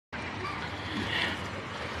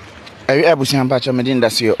Abusian Pacha Medin,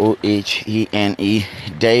 that's your O.H.E.N.E.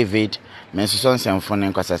 David. Mensuson Symphony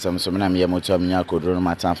and Casasam Sumana Yamoto Miako,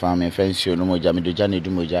 Dromata Farm and Fensio, no Mojamido Jani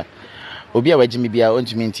Dumoja. Obia Wajimi Bia on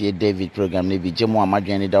to Minty David program, maybe Jemo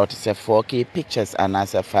Madriani daughter say 4K pictures and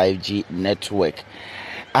answer 5G network.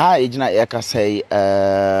 Ejina Eka say,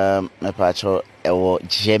 Pacho,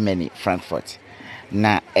 Germany, Frankfurt.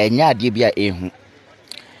 Na, Enya Dibia Ehu.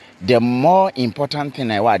 The more important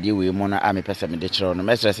thing I want to do with Mona Army person the children.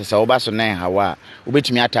 Mestre says, Obaso Nan Hawa,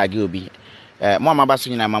 Ubit me atag you be. Mama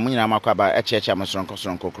Basuna, Mamuna Macaba, a church, Amazon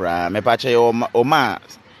Cosron Cocra, Mepache Oma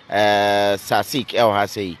Sasik El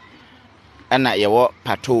Hase. And na yawo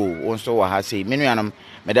pato also wa hase. Menuanam,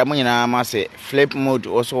 Medamunina Mase, flip mode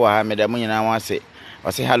also wa Medamunina Mase.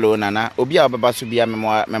 Wase hello nana, Obia Babasubia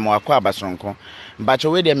memoir Quabasronco. But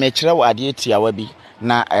away the metra wa adieti awabi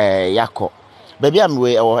na yako. Baby am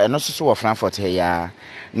we or no so of Frankfurt here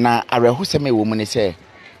na arehu se me wo mu ne se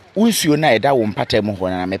unsuo na eda wo mpata mu ho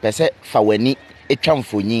na me pese fa wani etwa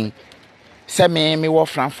mfonyin se me wo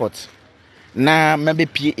Frankfurt na mabe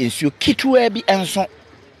pie ensuo kitwa bi enso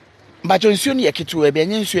mbacho nsuo ne ye kitwa bi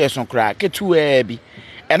enye nsuo enso kra kitwa bi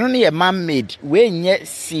eno ne ye man made we nye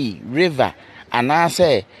sea river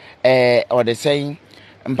anase or the saying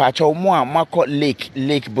mpacho mo a mako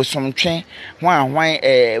lake Bosomtwe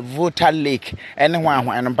hwan Volta lake ene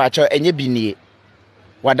hwan mpacho enye binie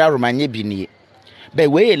wadaroma nye binie be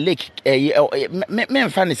we lake me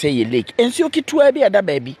mfa ne say lake ensi okitua bi ada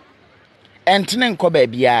baabi entene nko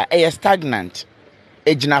baabi a stagnant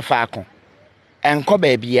ejina faako enko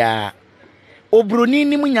baabi a obroni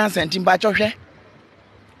ni munyansa nti mpacho hwe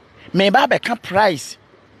me ba be ka price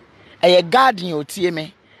garden otie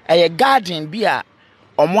me garden bi a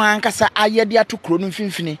omo ankasa ayede atokro no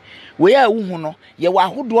mfimfini we a wuhu no ye wa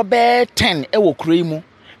ahodo be 10 e wo kro mu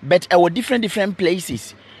but e wo different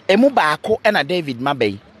places emu baako e na David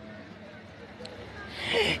Mabey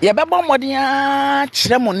ye beba modin a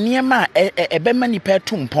kire mo niema be mani pa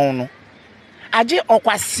tumpon no age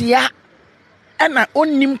okwasea e na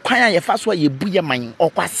onnim kwan a ye fa so ye buye man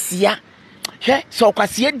okwasea hwe so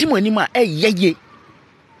okwasea di mo anim a yeye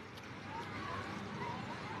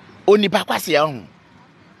onipa kwasea ho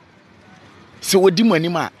so wodi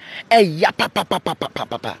manima ya papa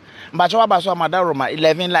but what about so madaroma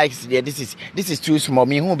 11 likes there this is too small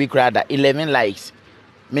me who be crowd 11 likes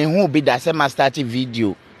me who be that same start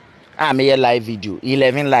video me live video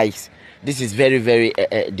 11 likes this is very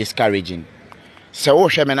discouraging so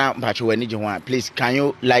O.H.E.N.E na but when you please can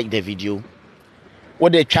you like the video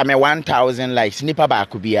what they try me 1000 likes nipa ba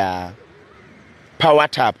ko bia power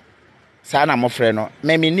tap sana mo frɛ no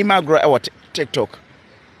me nima grow e TikTok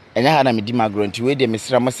enya ha na me di magro nti we de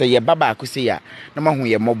mesra mo se ye baba akose ya na mahu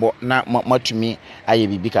ye mobo na matumi aye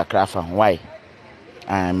bibi kakra fa why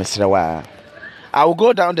mesra wa I will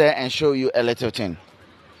go down there and show you a little thing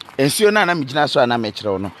ensuo na me gina so na me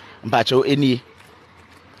kire no mpacho eni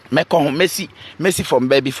me kon Messi from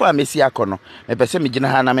baby before Messi akono me pese me gina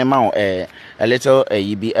ha na me ma a little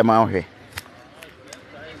yibi e ma hwe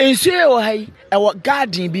ensuo wo hai e wo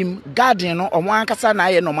garden no omo ankasa na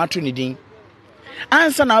aye no mato ni din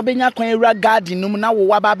ansa na obenya kwan ewura garden num na wo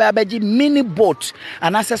waba abaji mini boat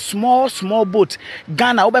and as a small boat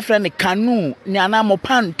Ghana wo be friend canoe ni ana mo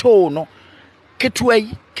panto no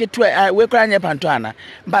ketwei we kra nya panto ana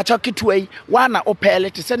mbacho ketwei wa na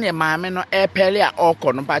opele te se ne maame no epele a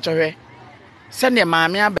okọ no mbacho hwe se ne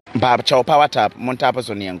maame mbacho power tap monta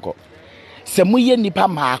so ne enko se muye nipa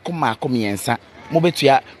maako miensa mo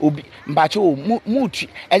betua obi mbacho mu twi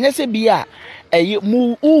enye se bia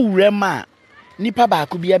mu urema nipa ba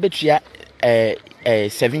ko bia betua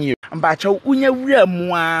 7 years mbacho unya wura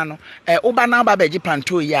mu ano oba na ba beji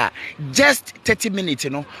panto ya just 30 minutes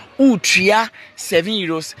no utua 7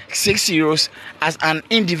 euros 6 euros as an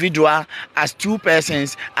individual, as 2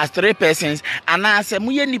 persons, as 3 persons, and as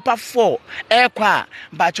muye nipa 4 kwa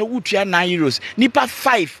mbacho utua 9 euros nipa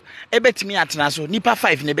 5 ebetimi atena so nipa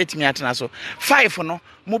 5 na ebetimi atena so 5 no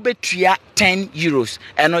mo betua 10 euros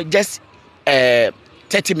and just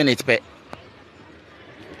 30 minutes per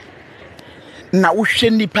na wohwe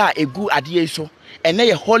nipa egu ade so ene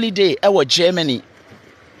ye holiday e Germany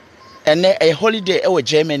ene a holiday e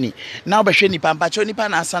Germany na obehwe nipa mpacho nipa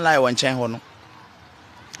na asan lai won chen ho no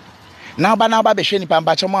na ba behwe nipa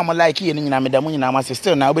mpacho mo am like ye nyina medamu nyina ma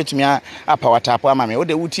still na obetumi apa watapo ama me wo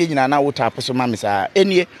de wutie nyina na wo tapo so ma me sa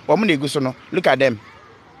enie wo mo na egu so no look at them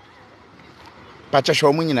pacho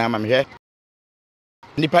show mo nyina ma me hwe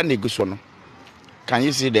nipa na egu so no can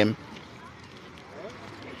you see them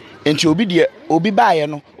enti obi baaye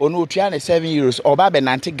no ono otua na 7 euros oba be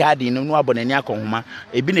nante garden no abonani akonhoma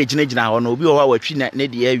ebi na gina ho no obi wo watwi na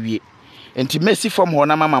de awie enti mesi from ho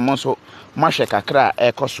na mama mo so mahwe kakra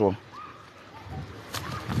ekoso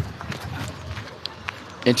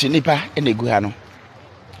enti nipa enegu ha no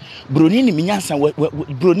broni ni minyansa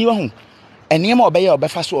broni wa hu enema obeye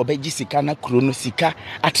obefa so obeji sika na kuro no sika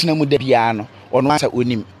atena mu da bia no ono asa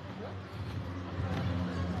onim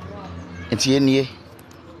enti enie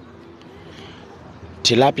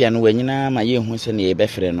tilapia no wanyina ma ye hu se ne ye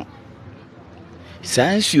befre no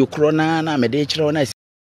sansuo kro na mede kire na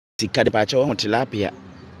sika de pa che ho tilapia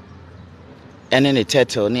ene ne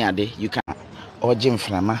turtle ne ade you can oje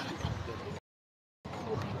mframa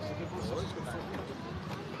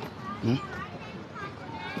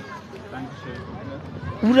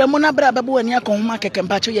Uramona bra babu ani akonhoma keke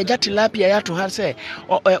mpacho ye tilapia ya to har se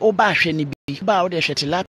o ba hwe ne bi ba o de hwe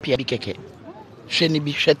tilapia bi keke hwe ne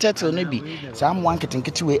bi hwe turtle ne bi sa mo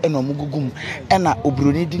anketenkete we ena omugugum ena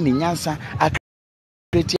obroni di ne nyansa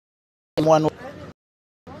akreti mo no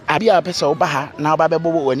abia pesa o ba ha na o ba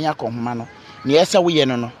bebo wani akonhoma no ne yesa wo ye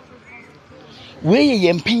no no we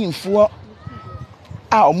ye mpinfo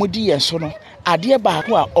a omudi ye so no ade ba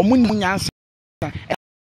ko a omunyi nyansa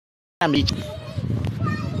na meji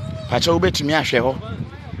pacho obetumi ahwe ho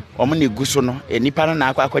omo ne guso no enipa no na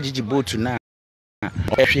akwakwagigi boat na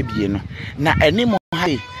ohwe bie no na enimo ha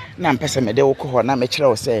na mpese mede wo ko na mekire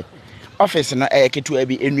wo se office no ketu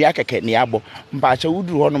abi enua keke ne abo mpacho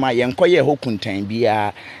wuduru ho no ma yenkoye ho kuntan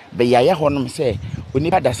bia be yaye ho no se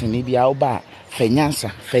onipa dasene bia wo ba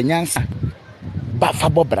fanyansa ba fa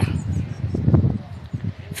bobra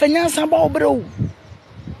fanyansa ba obro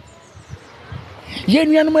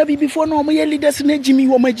yenua no ma bi before no mo ye leaders na jimi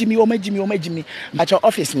wo majimi bacha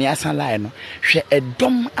office ni asan line no hwe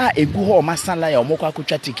edom a egu ho ma san line o mo kwa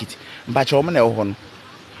akotwa ticket bacha o mo na ho no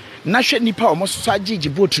na hwe nipa o mo so agigi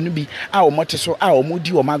boat no bi a o mo te so a o mo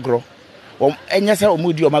di o magro o enya se o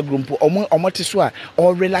mo di o magro mpo o mo te so a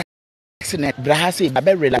o relax na braha se ba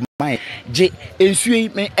be relax mind je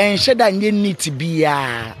ensuo me enhye da nye neat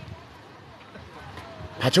bia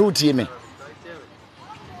bacha utie me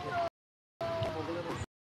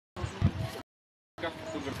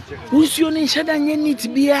Usio ni shada nye nit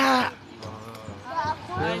bia.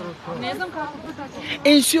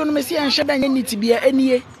 Ensio no mesi an shada nye nit bia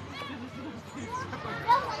enie.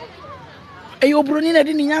 Eyo broni na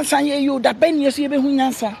di ni nyansa ye yo da ben yeso ye be hu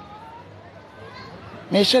nyansa.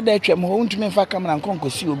 Me shada atwam ho ntumi mfa kamera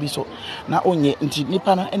nkonkosi obi so na onye nti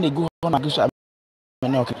nipa no ene gu ho na guso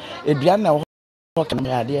amene okay. Eduan na ho kan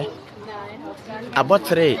ya de. About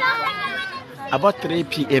 3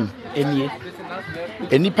 PM enie.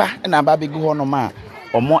 Enipa na ba begu ho no ma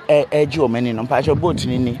omo eji omani no pa boat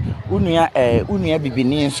ni unua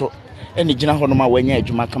bibini nso ene gina ho no ma wanya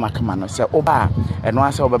adwuma kama no se oba eno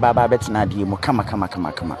ase obeba ba betena die mu kama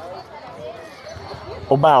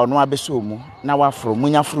oba ono abeso mu na wafro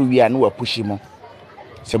munya fro wi a na wapushi mu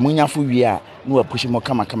se munya fro wi a na wapushi mu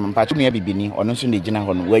kama pa unua bibini ono nso ne gina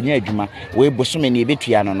ho no wanya adwuma we bosome ne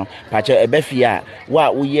ebetua no pa ebefi a wa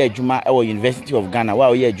wo ye adwuma e wo University of Ghana wa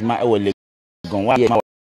wo ye adwuma e wo wa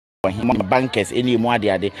bankers eni mu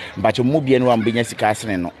ade mbacho mu bie no wa mbenya sika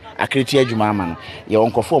asene no akreti adwuma ama no ye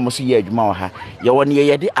wonkofo mo so ye adwuma wa ha ye woni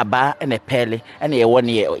ye de aba ene pele ene ye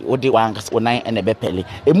woni ye odi wangas onan ene be pele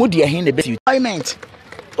emu de hin ne be employment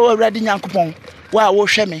o awrade nyankopon wa wo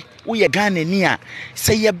hwe me wo ye Ghana ni a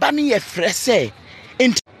se ye ba ne ye frese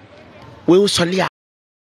enti we wo sole a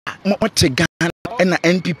mo te Ghana na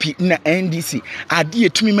NPP na NDC ade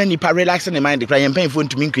etumi mani pa relax ne mind kra ye mpanfo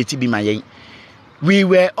ntumi nkreti bi ma yen. We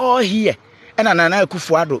were all here. And Nana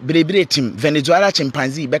Akuffo Addo, Brebre team, Venezuela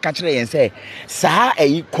chimpanzee, Beka Chere and say, Saha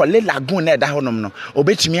a Kole Lagoon at Dahonom,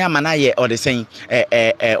 Obetimia Manaye or the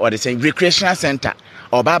same recreational center,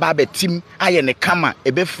 or Baba team, I and a Kama,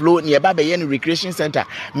 a be flow near Baba Yen recreation center.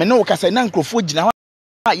 Meno Casananco Fujina.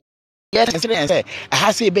 Yes, and say, I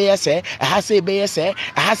has a bear say, I has a bear say,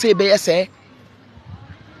 I has a bear say.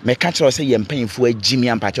 Me catch or say, I'm paying for Jimmy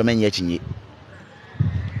and Pachoman yet.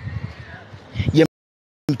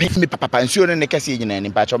 Me papa ensure ne kese nyina ni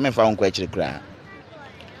pacho me fa onko akire kra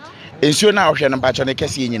ensure na ohwe no pacho ne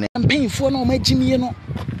kese nyina mpinfo na o magimie no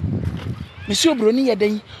mesi obroni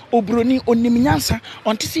yeden obroni onim nyansa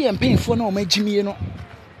onte se ye mpinfo na o magimie no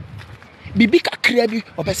bibi kakra bi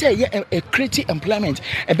opese ye a create employment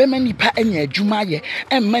ebe manipa anya adwuma ye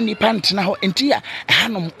manipa ntena ho enti a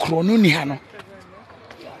hanom krono ni ha no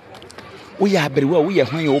wo ya abrewa wo ye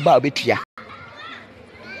hwan ye wo ba obetua.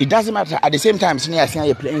 It doesn't matter. At the same time, senior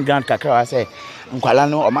you playing ground kakra say nkwala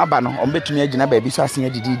no o maba no o betumi agina ba bi so asenya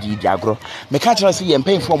didi agro. Me ka kira say ye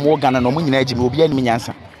mpem for mo Ghana no mo nyina agime obi ani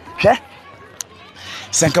nyansa. Hwe.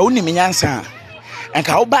 Sanka woni nyansa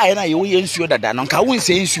enka wo ba ye na ye wo ye nsuo dada no nka wo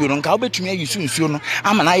nse nsuo no nka wo betumi ayisu nsuo no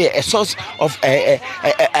ama na ye a source of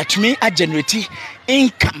atumi a generate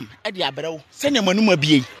income e de aberewo se ne manuma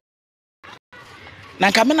bie na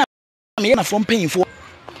nka me na me ye na fo mpanyimfo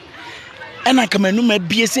e na nka manuma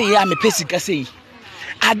bie se ye a me pesika se yi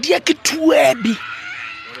ade ketua bi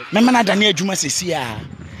me mana dane adwuma sesi a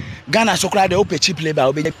Ghana sokra de ope cheap labor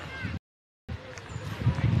obenya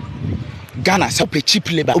Ghana so pe cheap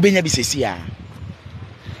labor obenya bi sesi a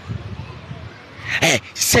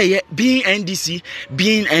say being NDC,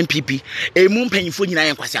 being NPP, a moon paying for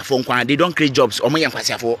United Kwasiafo, they don't create jobs or more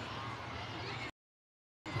Kwasiafo.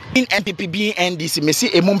 Being NPP, being NDC, may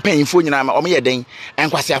see a moon paying for United or more than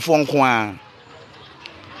and Kwasiafo.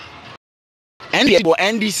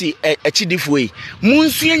 NDC a chief way. Moon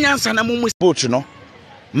Swing Sana Mumus boat, no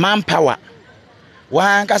manpower.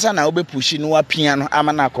 One kasa na obe pushi no piano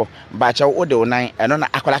amanako bacha wo de onan eno na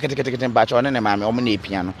akola ketekete bacha one ne maame omo na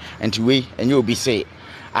piano enti we enye obi say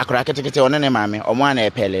akola ketekete one ne maame omo ana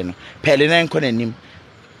epele no pele na enko nanim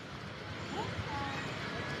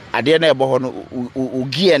ade na ebo ho no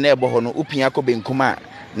ugie na ebo ho no upia ko benkuma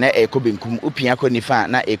na benkum upia ko nifa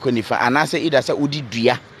na nifa anase ida sa udi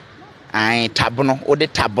dua an tabono ode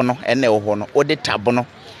tabono ene wo ho no ode tabono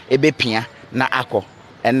ebe pia na akọ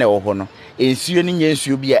ene wo ho no ensuo ni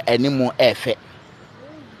nyensuo bi a animu efe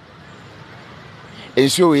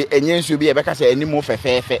ensuo we enyensuo bi e beka se animu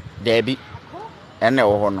fefefe da bi ene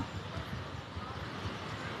wo ho no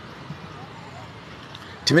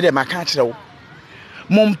timi de maka kire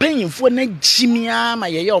mompanyimfo na jimia ma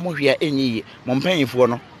ye omo hwea enyi mompanyimfo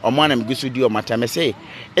no omo ana migusu di o mata me se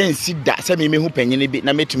ensi da se me hu panyine bi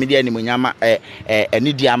na metumi di animunyama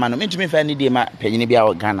eni di ama no metumi fa ni di ma panyine bi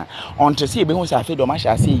a Ghana onto se ebe hu se afi do ma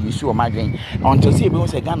sha se yusu o madwen onto se ebe hu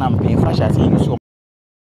se Ghana mpanyimfo sha se yusu o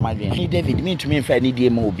madwen he David metumi fa ni di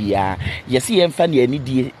ma obi a yesi ye mfa ni ani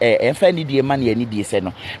di emfa ni di ma ni ani di se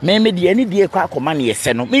no me di ani di kwa akoma ne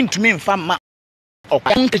se no metumi mfa ma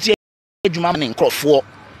okwankete adwuma ne nkrofo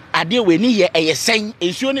ade we ni ye eyesen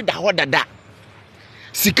ensuo ni da ho dada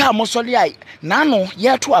sika mosoli ai na no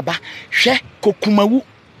ye to aba hwe kokumawu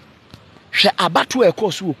hwe abato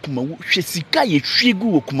ekoso okumawu hwe sika ye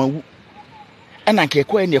hwiegu okumawu ena nke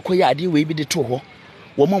ekọ ne ekọ ye ade we bi de to ho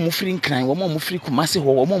wo ma mu firi nkran wo ma mu firi Kumasi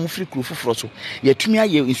ho wo ma mu firi kuru foforo so ye tumi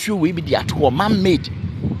aye ensuo we bi de ato ho man made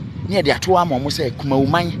ne de ato ama mo se kumawu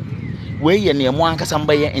man we ye ne mo ankasa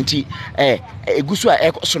mbaye enti egusu a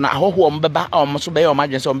ekoso na ahoho mbeba a omso be ye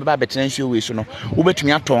omadwense ombeba betena nsuo we so no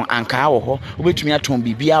wobetumi aton anka wo ho wobetumi aton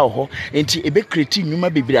bibia wo ho enti ebe kreti nnuma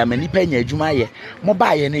bebiri amani pa nya adwuma ye mo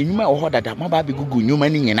ba ye na nnuma wo ho dada mo ba be gugu nnuma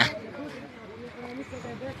ni nyina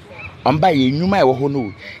omba ye nnuma wo ho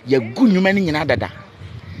no ye gu nnuma ni nyina dada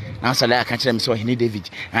na sala aka kire me so O.H.E.N.E David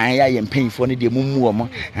an ya ye mpanyifo ne de mummu wo mo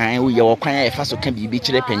an wo ye wo kwan ya fa so ka bibi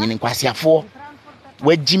kire panyini kwasiafo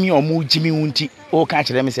wajimi omu jimi wunti o ka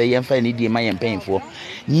kire me se ye mfa ne die ma ye mpanyifo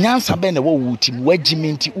nyansa be na wo wuti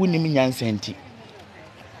wajimi nti unim nyansa nti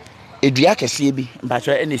edua kese bi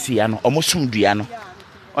mbacho enesi ya no omosum dua no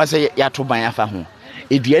o se ya to ban afa ho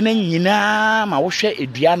edua na nyina ma wo hwe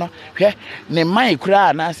edua no hwe ne man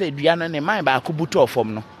kura na se edua no ne man ba akubuto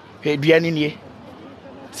ofom no hwe edua ni nie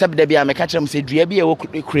sebde bia me ka kire me se edua bi e wo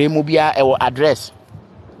kure mu bia e wo address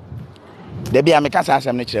de bia me ka sa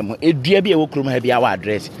asem ne kire mu edua bi e wo kure mu ha bia wo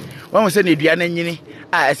address won se ne edua na nyini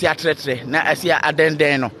a ase atretre na ase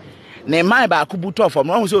adenden no ne man ba akubuto ofom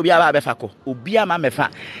no won se obi aba befa ko obi ama mefa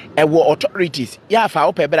e wo authorities ya fa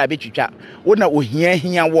wo pebra be twitwa wo na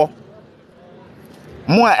ohia wo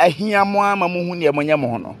mo a ahia mo ama mo hu ne monya mo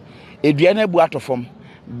ho no edua na bu atofom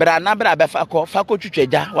bra na bra befa ko fa ko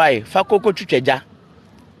twitwaja why fa ko twitwaja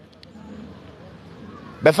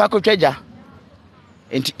befa ko twitwaja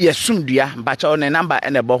enti yesum dua mbacha o ne number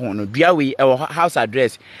ene bo ho no dua we e house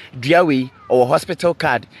address dua we o hospital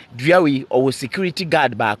card dua we o security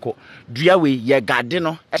guard baako dua we ye guard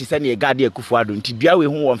no e se ne ye guard Akuffo Addo nti dua we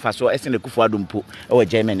ho wo mfa so e se ne Akuffo Addo mpo e wo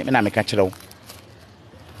Germany me na me ka kire wo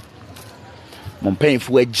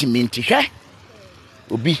mompanyifo agimi nti hwe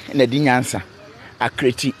obi na di nyansa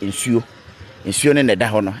akreti ensuo ne da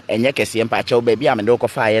ho no enye kese mpa cha wo ba bia me de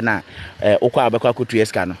kofa aye na okwa abekwa akotu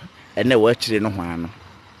eska no ene wo akire no ho ano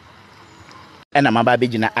ena maba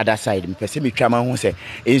begina other side mpese metwa ma hu se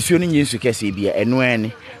ensuo no nyensu kese bia eno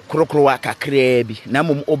ani krokrowa kakra bi na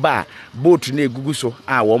mom oba boat na egugu so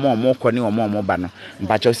a wo mo kɔ ne wo mo ba no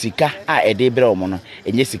mpacha sika a ede bre wo no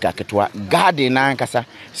enye sika ketwa garden na ankasa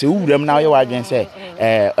se wuram na wo ye wadwen se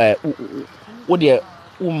wo de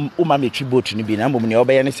uma metwi boat no bi na mom ne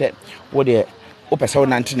obeye ne se wo de wo pese wo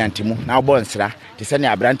nanti mu na wo bo nsra te se ne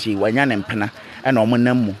abranti wanya ne mpena ena wo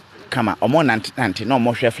nam mu kama omo nante no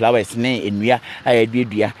mo hwe flowers ne enua aye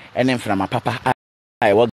duadua ene mframa papa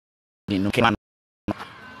aye wo no kema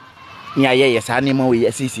ni aye yes ani mo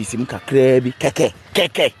we sisim kakra bi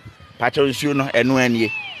keke pacho nsuo no eno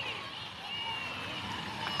anie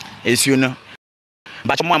nsuo no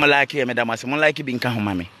but mo am like e madam as mo like bi nka ho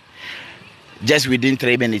mame just within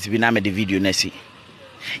 3 minutes bi na me the video na si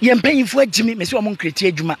ye mpanyifo agimi me se o mo nkreti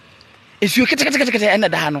adwuma nsuo kete ena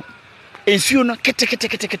da no nsuo no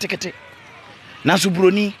kete na so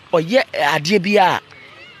broni oye ade bia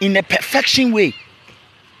in a perfection way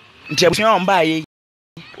nti abusua on ba ye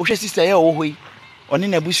o hwe sister ye wo hoi oni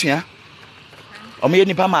na abusua o me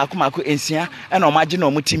nipa maako ensia na o maje na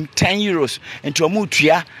o mutim 10 euros nti o mu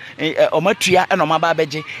tua o matua na o ma ba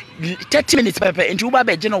beje 30 minutes pepe nti wo ba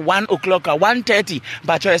beje no 1 o'clock or 1:30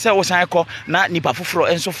 but you say wo san ko na nipa foforo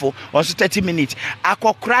ensofo onso 30 minutes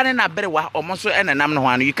akokora ne na berewa o mo so enenam no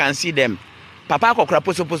ho you can see them papa akokora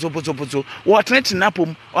poso wo tnet na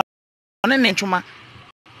pom one ne ntwoma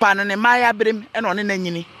pa no ne maya berem na one na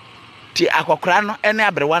nyini ti akokora no ene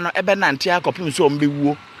aberewa no ebe nante akopim so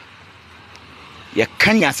mbewuo ye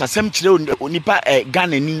kanya asasem kire onipa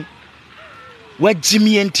Ghana ni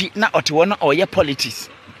wagimi enti na otewo no oye politics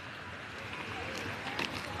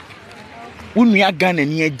unua Ghana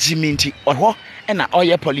ni agimi enti oho na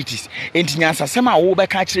oye politics enti nya asasem a wo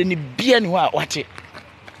beka kire ni bia ni ho a wate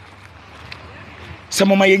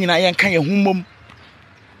semoma ye nyina ye nkan ye humom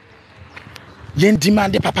ye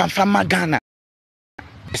demand papa mfama Ghana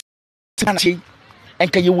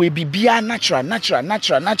enka ye we bibia natural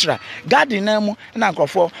garden na mu na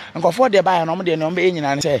nkofo de ba ya no mo de no be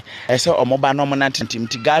nyina ne se omoba no mo na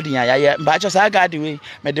tintimti garden ya ye ba cho sa garden we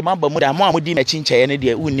me de maba mu da mo amodi na chinche ne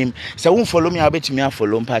de unim se won follow me abetimi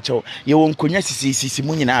afollow mpa cho ye won konya sisi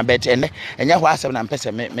mu nyina abet enya ho asem na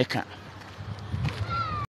mpese meka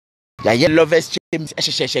ya ye lovers James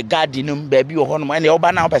ehhehhe garden no baby wo hono ene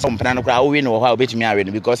oba na opese mpena no kra wo we no ho a obetimi awe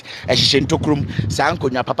no because ehhehhe ntokrum sa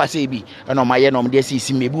nkonya papa se bi ena ma ye no de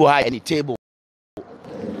sisi mebi wo ha any table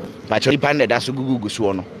but you pande da so gugu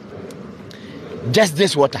so no just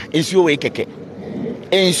this water ensuo we keke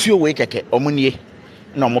omunie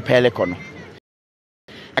na omo pele ko no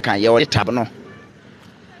aka ye wo tab no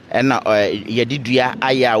ena ye didua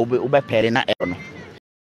aya wo be pele na e no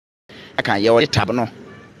aka ye wo tab no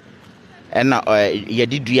ena ye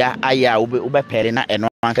didua aya wo be pele na eno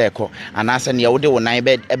anka eko anase ne ye wo de wo nan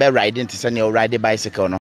be ride nti se ne wo ride bicycle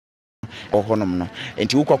no ohonom no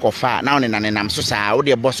enti wo kokofa na one nanenam so saa wo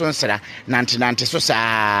de boso nsra nante so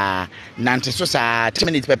saa 10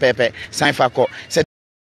 minutes pepe san fa ko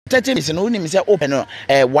 30 minutes no unim say open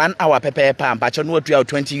 1 hour pepe ampa cho no atua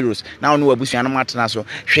 20 euros na ono abusua no matena so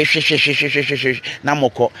hwe na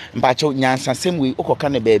moko mpa cho nyansa semwe okoka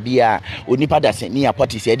ne ba bia onipa da se ni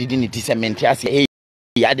apoti se adidi ni ti se mente ase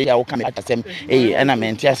ade ya woka asem ena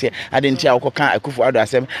mente ase ade ntia woka Akuffo Addo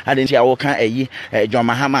asem ade ntia woka John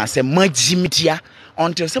Mahama asem magimitia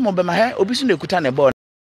until some of them obisu na ekuta ne ball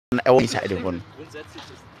na e wo inside ho no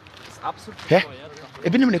absolutely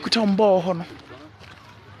ebinim na ekuta mbo ho no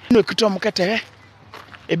no ekuta mo kete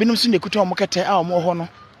ebinim su na ekuta mo kete a mo ho no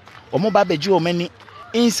omo ba beji o mani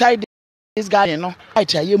inside this garden no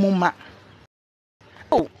right aye mu ma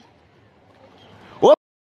oh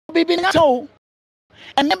bibi na so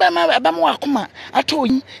eneba ma aba mo akoma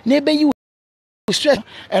atoyi na ebe yi stress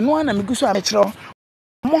eno ana meguso a mekiro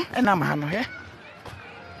mo ena ma ha no he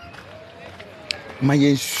ma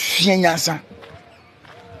ye hwie nyasa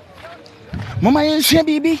mama ye hwie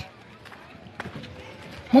bibi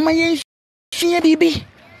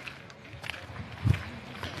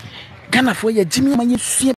Ghana for ye Jimmy ma ye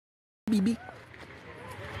hwie bibi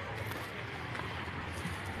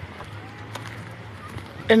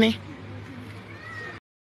any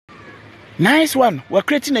nice one. We're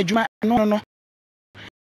creating a juma. No.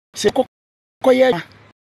 Se kokoye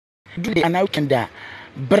do the na weekend da.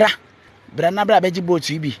 Bra na bra beji boat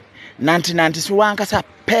bi. Nanti so wankasa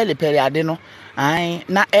pele ade no. Ai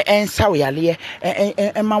na ensa we yale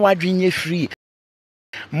ma wadwenye free.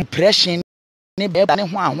 Impression ne be ne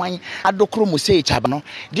ho ahwan adokro mu say chaba no.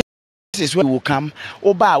 This is where we will come.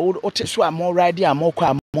 Oba o te so am ride am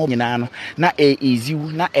kwa mo nyina no na easy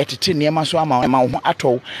na etete niema so ama ho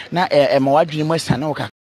ato na ma wadwene mu asane o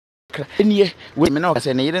kakra nie we me na o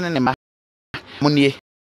kase ne yire ne ma munie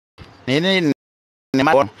ne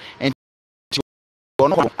ma enti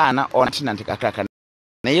ono ana ona tinante kakra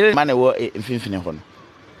ne yire ma na wo mfimfini ho no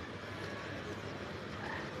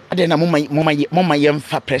ade na moma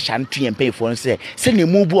yemfa pressure ntu yempe fo nse se ne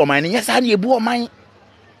mu bu o man ne yesa ne bu o man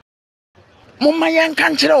moma yan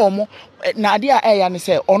kan kire o mo na ade a eya ne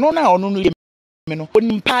se ono na ono no no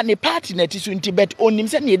onimpa ne party na tisu nti bet onim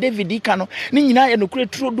se ne David ka no ne nyina ye no kure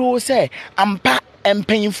trodo se ampa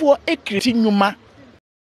empanyimfo ekreti nnwuma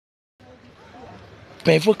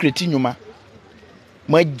panyimfo kreti nnwuma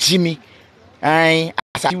ma jimi ai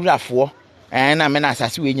asase wurafo na me na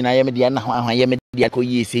asase we nyina ye me de na ho ye me de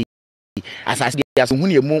akoyi ese asase de aso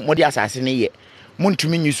hunu ye mo de asase ne ye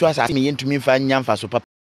montumi nyusu asase me ye ntumi mfa nyamfa so papa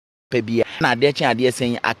bia na de kyen ade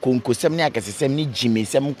sen akonkosem ne akesesem ne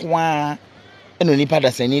jimesem kwa eno nipa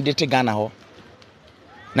da sen ni de te Ghana ho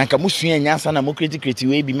na nka musua nyansa na mo criticate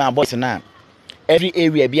we bi ma boss na every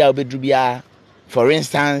area bia obedru bia for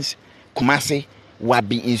instance Kumasi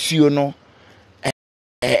wabi insuo no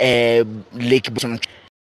Lake Bosomtwe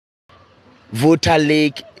Volta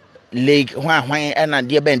Lake hwan na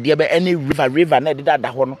de be any river na de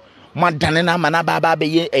da ho no madane na mana baba be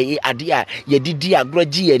ye ade a ye didi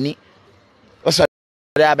agroji ani oso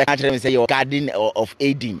da be ka say your garden of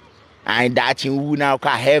Eden and that wu na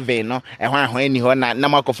ka heaven no hwan ni ho na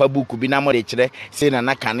makofa book bi na mo de kire say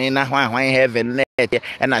na kane na hwan heaven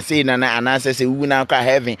na say na anase say wu na ka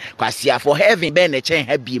heaven kwasia for heaven be na chen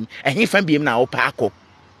ha biem fa biem na wo pa akọ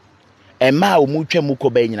ema o mu twa mu ko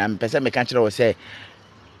ba nyina mpese me ka kire wo say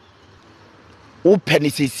O.H.E.N.E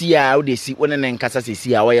sisi a o de si wona ne nkasa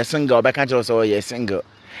sisi a wo ye single o be ka kire so wo ye single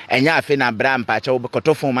enya afi na bra mpa cha wo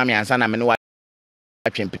kotofo ma me ansa na me no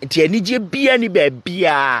atwempe ti anije bia ni ba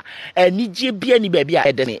bia anije bia ni ba bia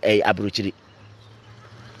ede ne abrochiri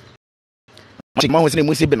ma ho se ne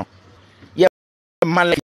musi bi no ye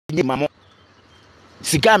mala ni mamo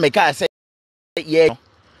sika me ka se ye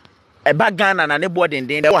eba Ghana na ne boarding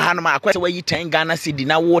den wo ha no ma akwese wayi 10 Ghana cedi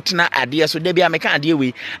na wotena ade so da bia me ka ade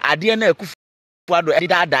we ade na Akuffo Addo ade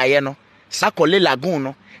da daye no sakole lagoon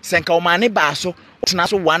no senka o ma ne ba so tena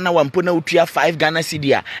so 1 na wampo na utua 5 Ghana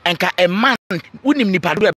cedi a enka a man unim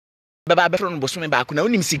nipa do beba be fro no bosome ba ko na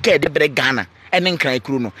unim sika de bre Ghana ene nkran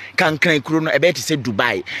kuro no kan nkran kuro no ebe te se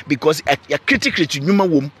Dubai because ya critical nyuma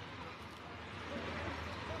wom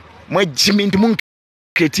mo jimi ntimu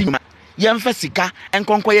kreti nyuma yemfa sika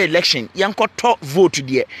enkonko ye election yenkoto vote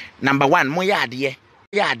de number 1 mo ya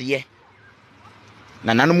ade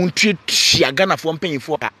na nanu ntwetwa Ghana fo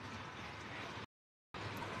mpanyifo ka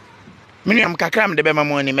mini am kakram de be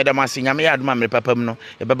mamoni medam asinya me yaduma me papam no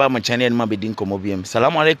e beba mo channel no ma bedi nkomo biem.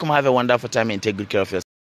 Assalamu alaikum, have a wonderful time and take good care of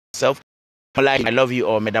yourself. I love you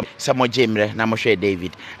all, madam. Samo Jemre na mo hwe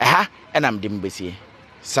David. And I'm dim besi.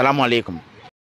 Assalamu alaikum.